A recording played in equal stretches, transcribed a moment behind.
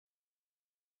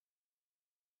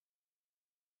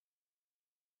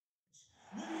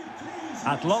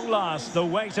At long last, the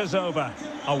wait is over.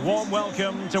 A warm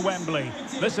welcome to Wembley.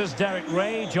 This is Derek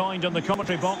Ray, joined in the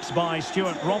commentary box by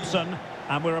Stuart Robson,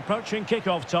 and we're approaching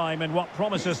kick-off time in what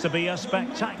promises to be a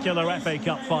spectacular FA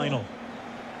Cup final.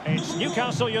 It's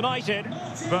Newcastle United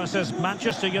versus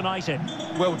Manchester United.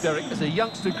 Well, Derek, as a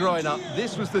youngster growing up,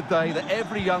 this was the day that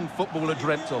every young footballer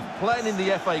dreamt of. Playing in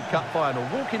the FA Cup final,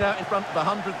 walking out in front of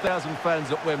 100,000 fans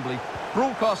at Wembley,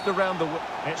 broadcast around the world.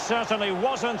 It certainly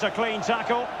wasn't a clean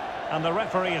tackle, and the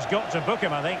referee has got to book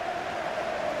him, I think.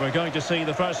 We're going to see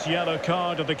the first yellow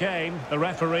card of the game. The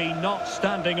referee not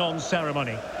standing on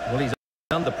ceremony. Well, he's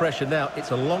under pressure now. It's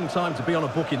a long time to be on a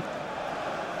booking.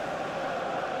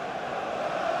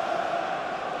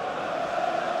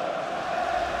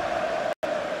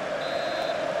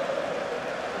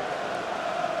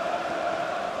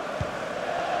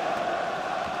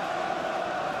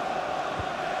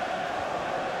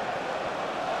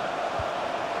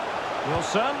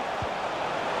 Wilson.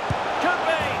 Could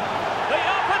be the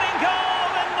opening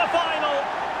goal in the final.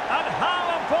 And how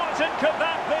important could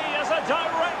that be as a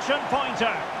direction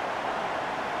pointer?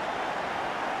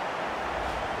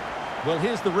 Well,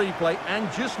 here's the replay,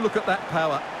 and just look at that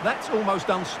power. That's almost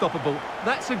unstoppable.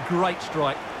 That's a great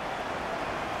strike.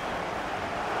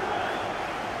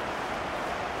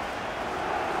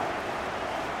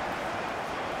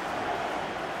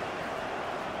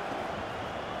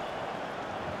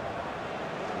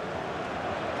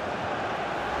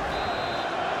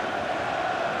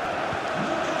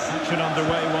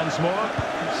 Underway once more.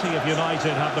 Let's see if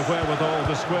United have the wherewithal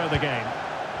to square the game.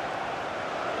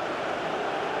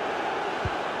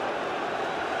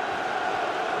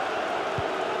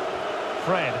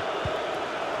 Fred.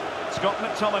 Scott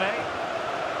McTominay.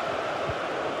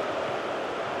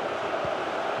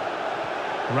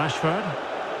 Rashford.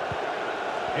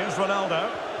 Here's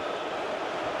Ronaldo.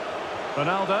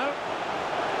 Ronaldo.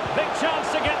 Big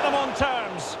chance to get them on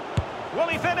terms. Will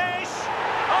he finish?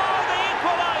 Oh, the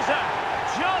equaliser!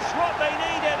 Just what they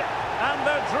needed, and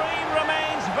the dream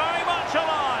remains very much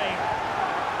alive.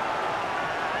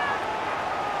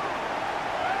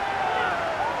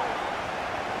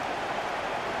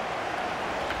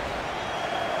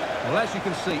 Well, as you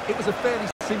can see, it was a fairly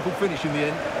simple finish in the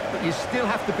end, but you still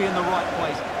have to be in the right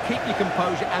place, keep your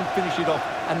composure and finish it off,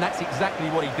 and that's exactly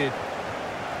what he did.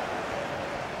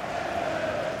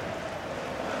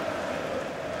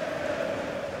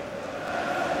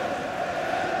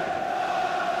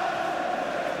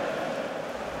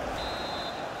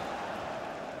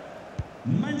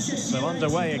 So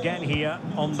underway again here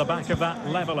on the back of that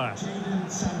leveller.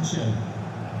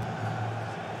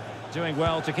 Doing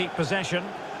well to keep possession.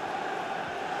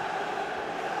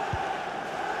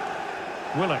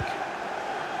 Willock.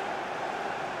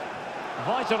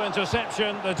 Vital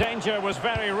interception. The danger was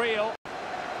very real.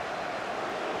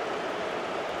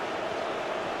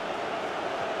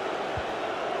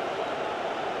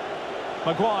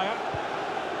 Maguire.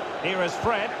 Here is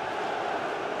Fred.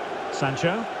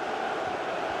 Sancho.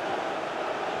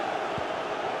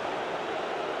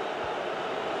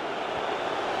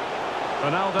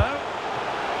 Ronaldo,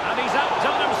 and he's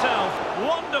outdone himself.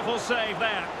 Wonderful save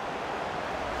there.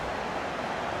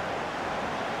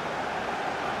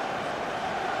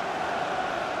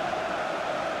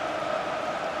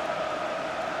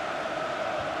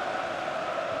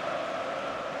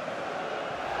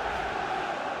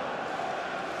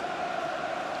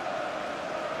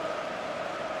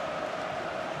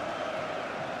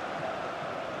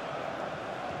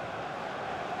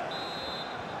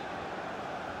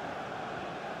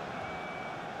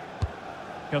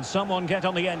 Can someone get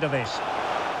on the end of this?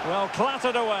 Well,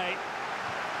 clattered away.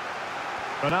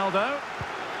 Ronaldo.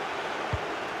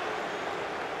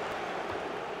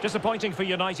 Disappointing for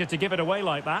United to give it away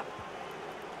like that.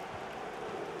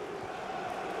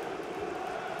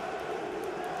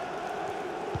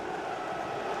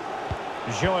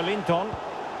 Joelinton.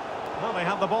 Well, they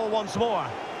have the ball once more.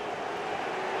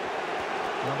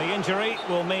 Well, the injury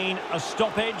will mean a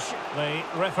stoppage. The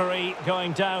referee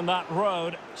going down that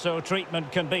road, so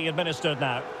treatment can be administered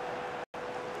now.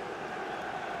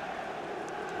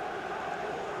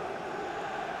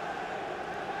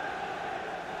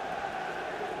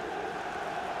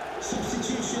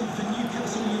 Substitution for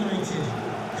Newcastle United.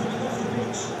 Coming off the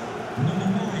pitch, number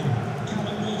 9,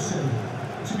 Callum Wilson.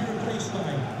 To be replaced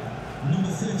by number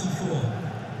 34,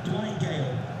 Dwight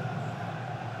Gale.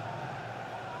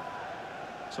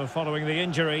 So following the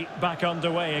injury, back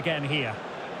underway again here.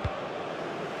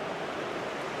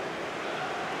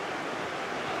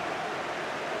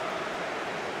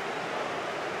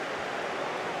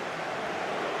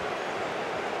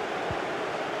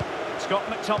 Scott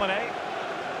McTominay.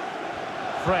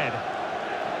 Fred.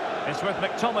 It's with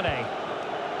McTominay.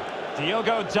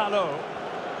 Diogo Dalot.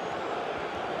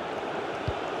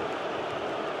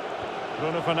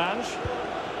 Bruno Fernandes.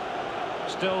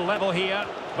 Still level here,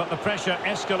 but the pressure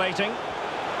escalating.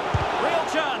 Real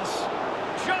chance.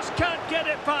 Just can't get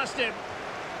it past him.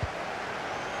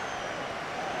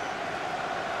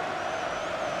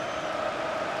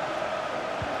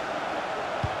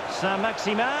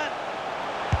 Saint-Maximin.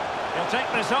 He'll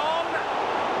take this on.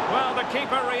 Well, the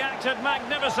keeper reacted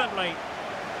magnificently.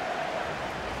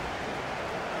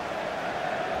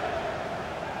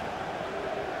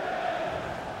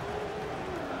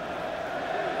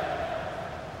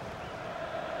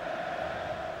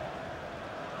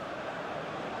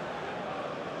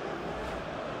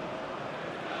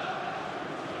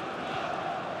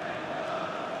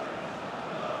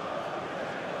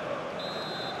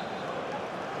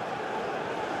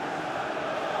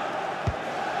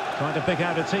 Trying to pick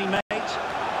out a teammate.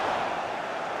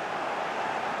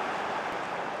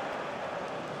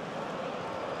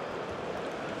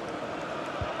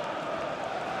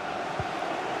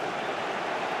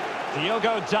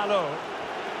 Diogo Dalot.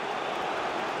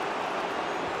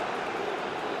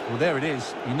 Well, there it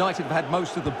is. United have had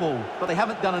most of the ball, but they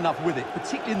haven't done enough with it,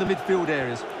 particularly in the midfield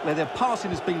areas, where their passing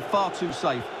has been far too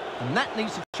safe. And that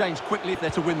needs to change quickly if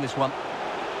they're to win this one.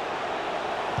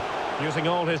 Using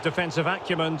all his defensive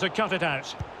acumen to cut it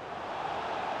out.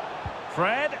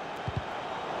 Fred.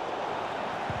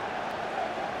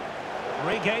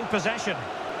 Regained possession.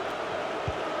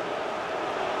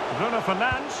 Bruno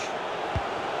Fernandes.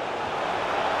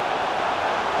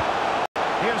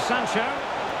 Here's Sancho.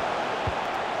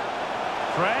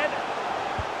 Fred.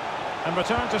 And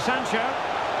return to Sancho.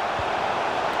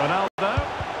 Ronaldo.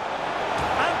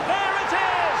 And there it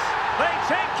is! They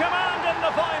take command in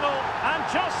the final. And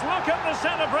just look at the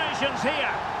celebrations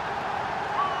here.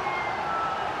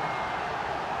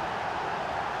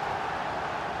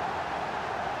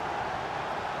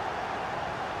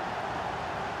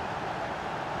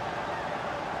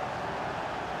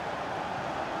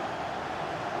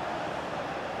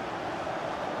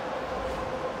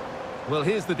 Well,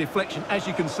 here's the deflection, as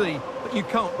you can see, but you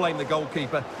can't blame the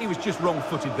goalkeeper. He was just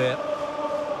wrong-footed there.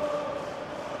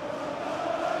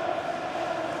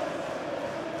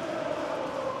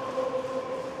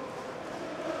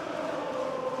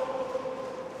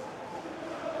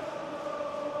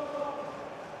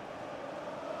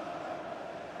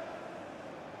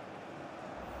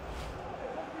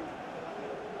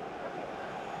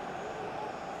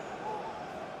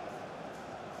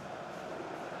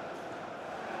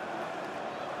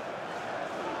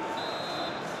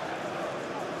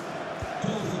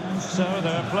 So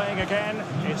they're playing again.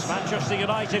 It's Manchester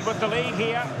United with the lead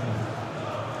here.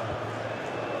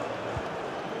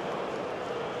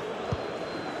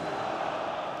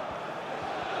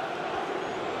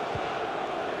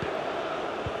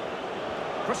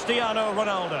 Cristiano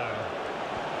Ronaldo.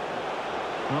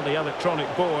 Well, the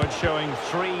electronic board showing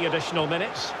 3 additional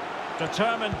minutes.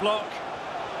 Determined block.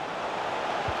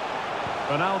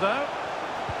 Ronaldo.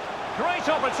 Great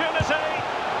opportunity.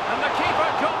 And the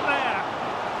keeper got there.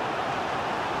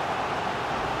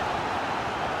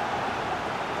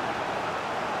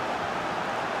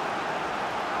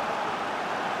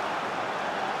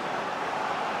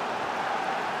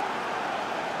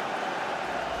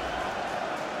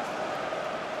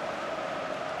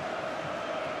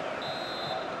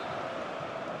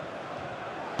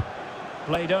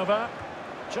 Played over,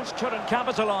 just couldn't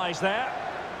capitalise there.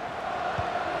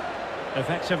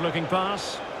 Effective looking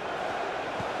pass.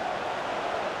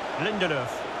 Lindelöf.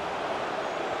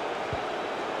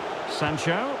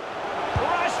 Sancho.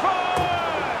 Rashford!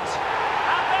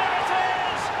 And there it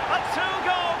is! A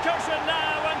 2-goal cushion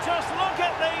now, and just look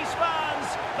at these fans.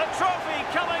 The trophy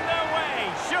coming their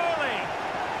way, surely.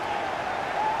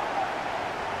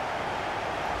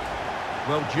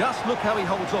 Well, just look how he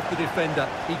holds off the defender.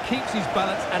 He keeps his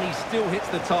balance and he still hits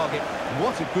the target.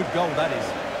 What a good goal that is.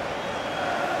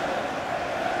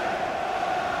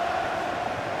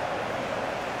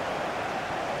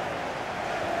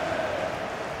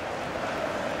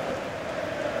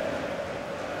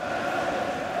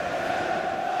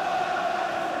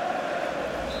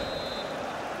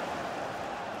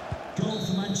 Goal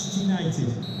for Manchester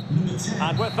United, number 10.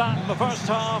 And with that, the first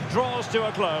half draws to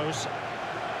a close.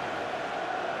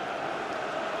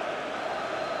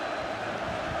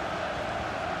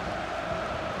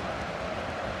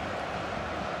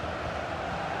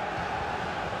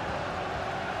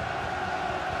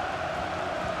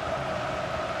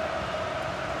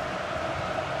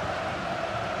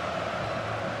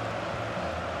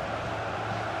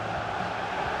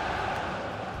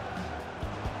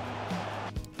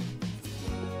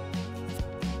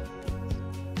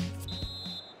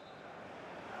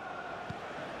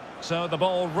 So the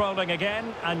ball rolling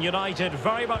again, and United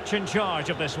very much in charge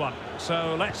of this one.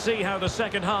 So let's see how the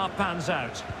second half pans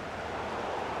out.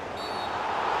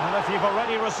 And if you've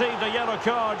already received a yellow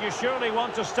card, you surely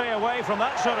want to stay away from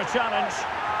that sort of challenge.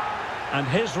 And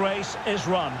his race is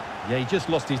run. Yeah, he just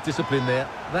lost his discipline there.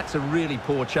 That's a really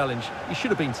poor challenge. He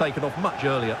should have been taken off much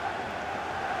earlier.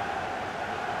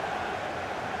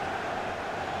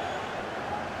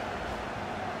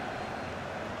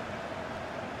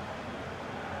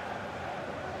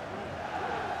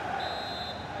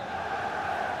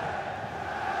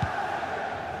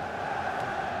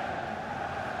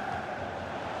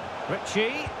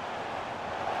 Ritchie.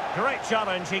 Great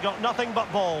challenge, he got nothing but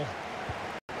ball.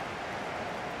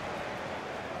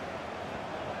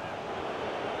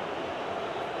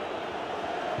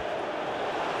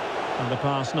 And the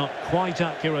pass not quite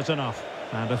accurate enough.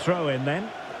 And a throw in then.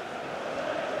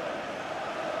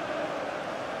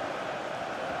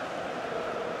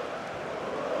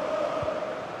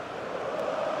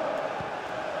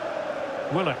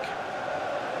 Willock.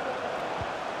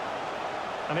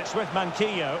 And it's with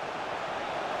Manquillo.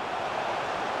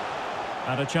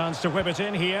 And a chance to whip it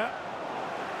in here.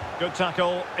 Good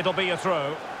tackle, it'll be a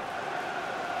throw.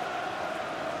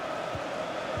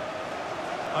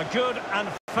 A good and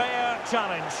fair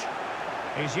challenge.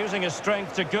 He's using his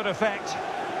strength to good effect.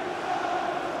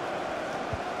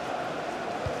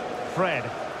 Fred.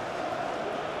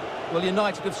 Well,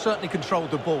 United have certainly controlled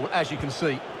the ball, as you can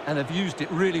see, and have used it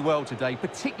really well today,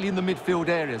 particularly in the midfield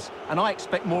areas. And I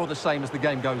expect more of the same as the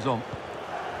game goes on.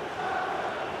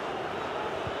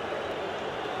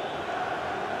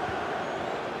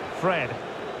 Fred,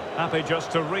 happy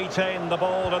just to retain the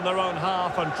ball in their own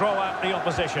half and draw out the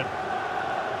opposition.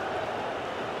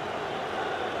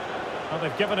 Well,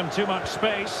 they've given him too much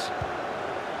space.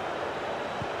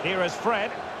 Here is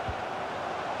Fred.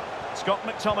 Scott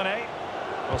McTominay.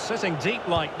 Well, sitting deep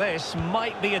like this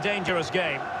might be a dangerous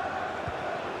game.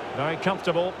 Very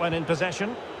comfortable when in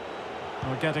possession.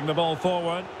 We're getting the ball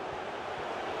forward.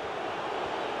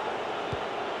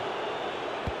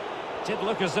 Did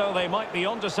look as though they might be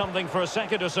onto something for a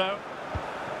second or so.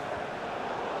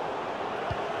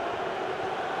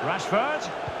 Rashford.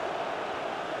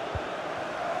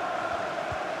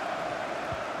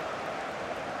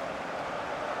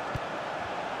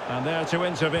 And there to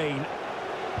intervene.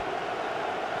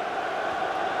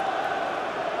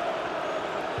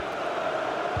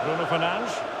 Bruno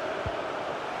Fernandes.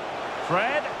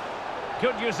 Fred.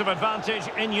 Good use of advantage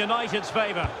in United's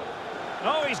favour.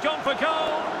 Oh, he's gone for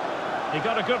goal. He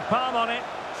got a good palm on it.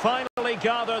 Finally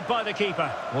gathered by the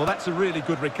keeper. Well, that's a really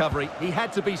good recovery. He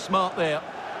had to be smart there.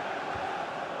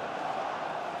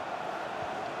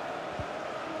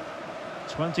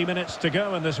 "20 minutes to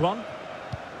go in this one.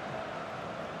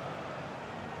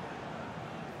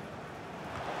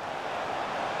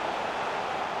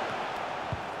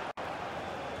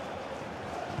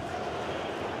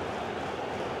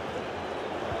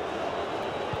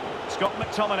 Scott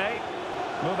McTominay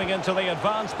moving into the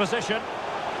advanced position.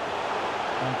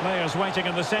 And players waiting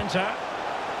in the centre.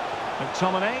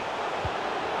 McTominay.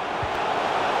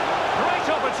 Great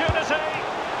opportunity.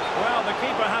 Well, the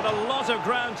keeper had a lot of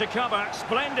ground to cover.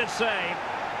 Splendid save.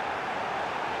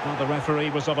 Well, the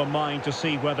referee was of a mind to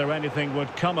see whether anything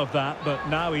would come of that, but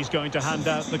now he's going to hand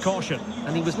out the caution.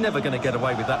 And he was never going to get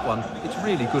away with that one. It's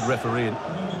really good refereeing.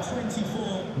 Number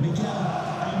 24, Miguel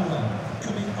Almiron,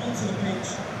 coming onto the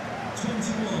pitch.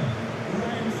 21,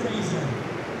 Ryan Fraser.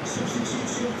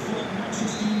 Substitution for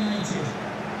Manchester United.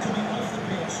 Coming off the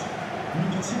pitch.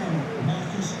 Number 10,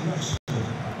 Marcus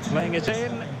Rashford. Playing it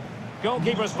in.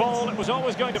 Goalkeeper's ball. It was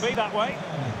always going to be that way.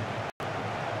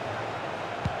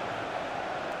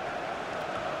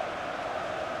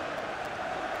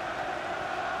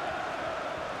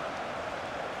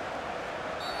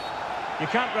 You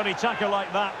can't really tackle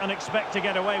like that and expect to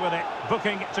get away with it.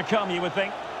 Booking to come, you would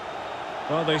think.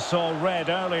 Well, they saw red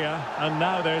earlier, and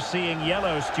now they're seeing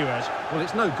yellow, Stuart. Well,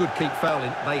 it's no good keep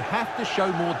fouling. They have to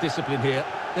show more discipline here.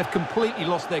 They've completely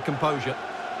lost their composure.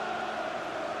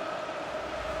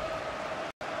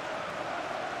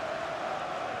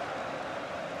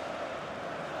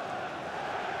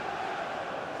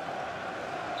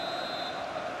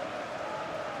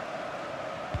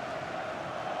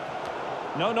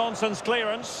 No-nonsense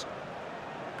clearance.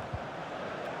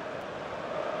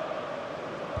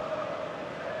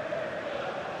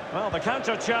 Well, the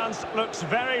counter chance looks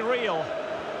very real.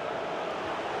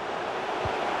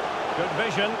 Good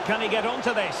vision. Can he get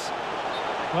onto this?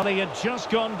 Well, he had just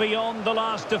gone beyond the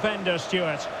last defender,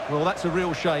 Stuart. Well, that's a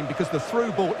real shame because the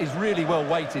through ball is really well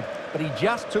weighted, but he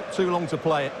just took too long to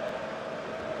play it.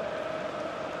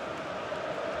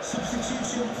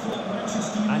 Substitution for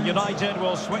And United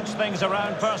will switch things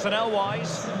around personnel-wise.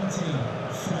 17,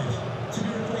 Fred, to be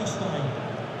replaced by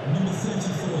number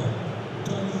 34,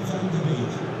 Donny van der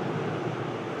Beek.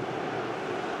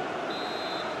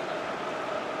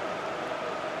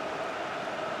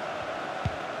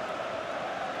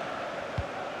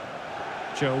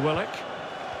 Joe Willock.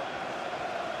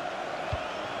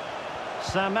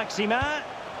 Saint-Maximin.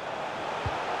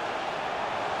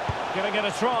 Giving it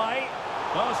a try.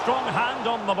 A strong hand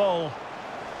on the ball.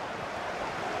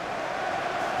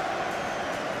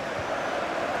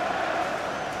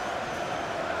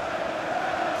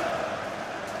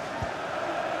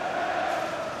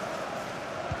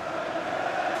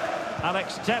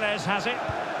 Alex Telles has it.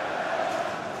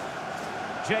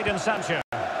 Jadon Sancho.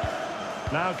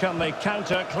 Now can they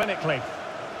counter clinically?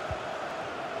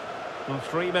 Well,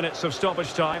 3 minutes of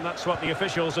stoppage time, that's what the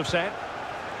officials have said.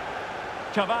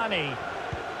 Cavani.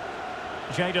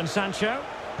 Jadon Sancho.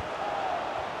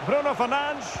 Bruno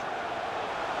Fernandes.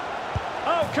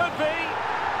 Oh, could be.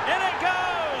 In it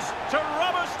goes to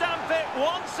rubber stamp it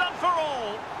once and for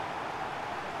all.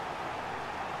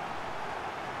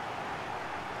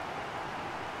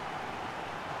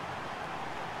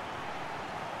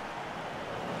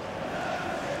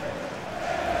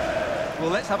 Well,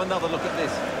 let's have another look at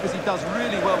this, because he does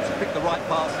really well to pick the right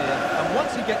pass here. And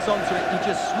once he gets onto it, he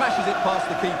just smashes it past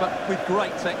the keeper with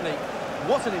great technique.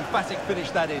 What an emphatic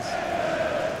finish that is.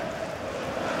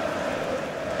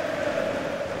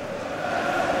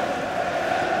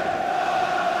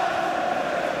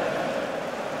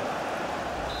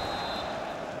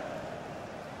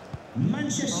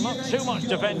 Well, not too much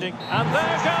defending. And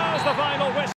there goes the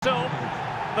final whistle.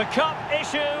 The cup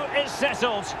issue is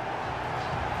settled.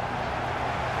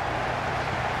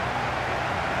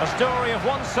 A story of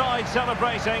one side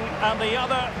celebrating and the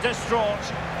other distraught.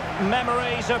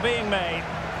 Memories are being made.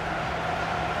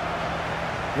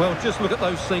 Well, just look at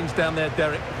those scenes down there,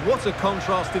 Derek. What a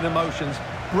contrast in emotions.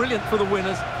 Brilliant for the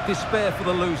winners, despair for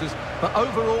the losers. But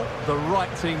overall, the right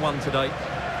team won today.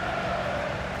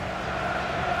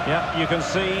 Yeah, you can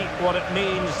see what it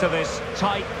means to this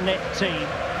tight-knit team.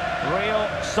 Real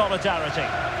solidarity.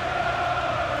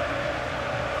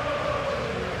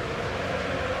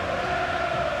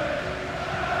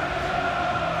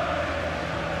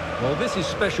 Well, this is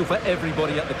special for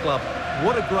everybody at the club.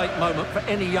 What a great moment for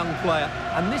any young player.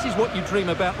 And this is what you dream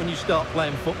about when you start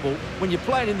playing football. When you're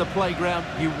playing in the playground,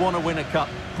 you want to win a cup.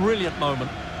 Brilliant moment.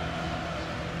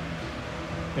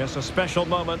 Yes, a special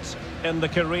moment in the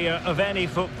career of any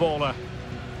footballer.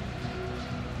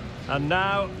 And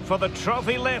now for the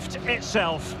trophy lift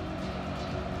itself.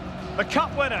 The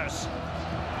cup winners.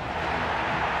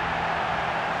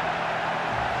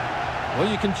 Well,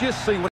 you can just see what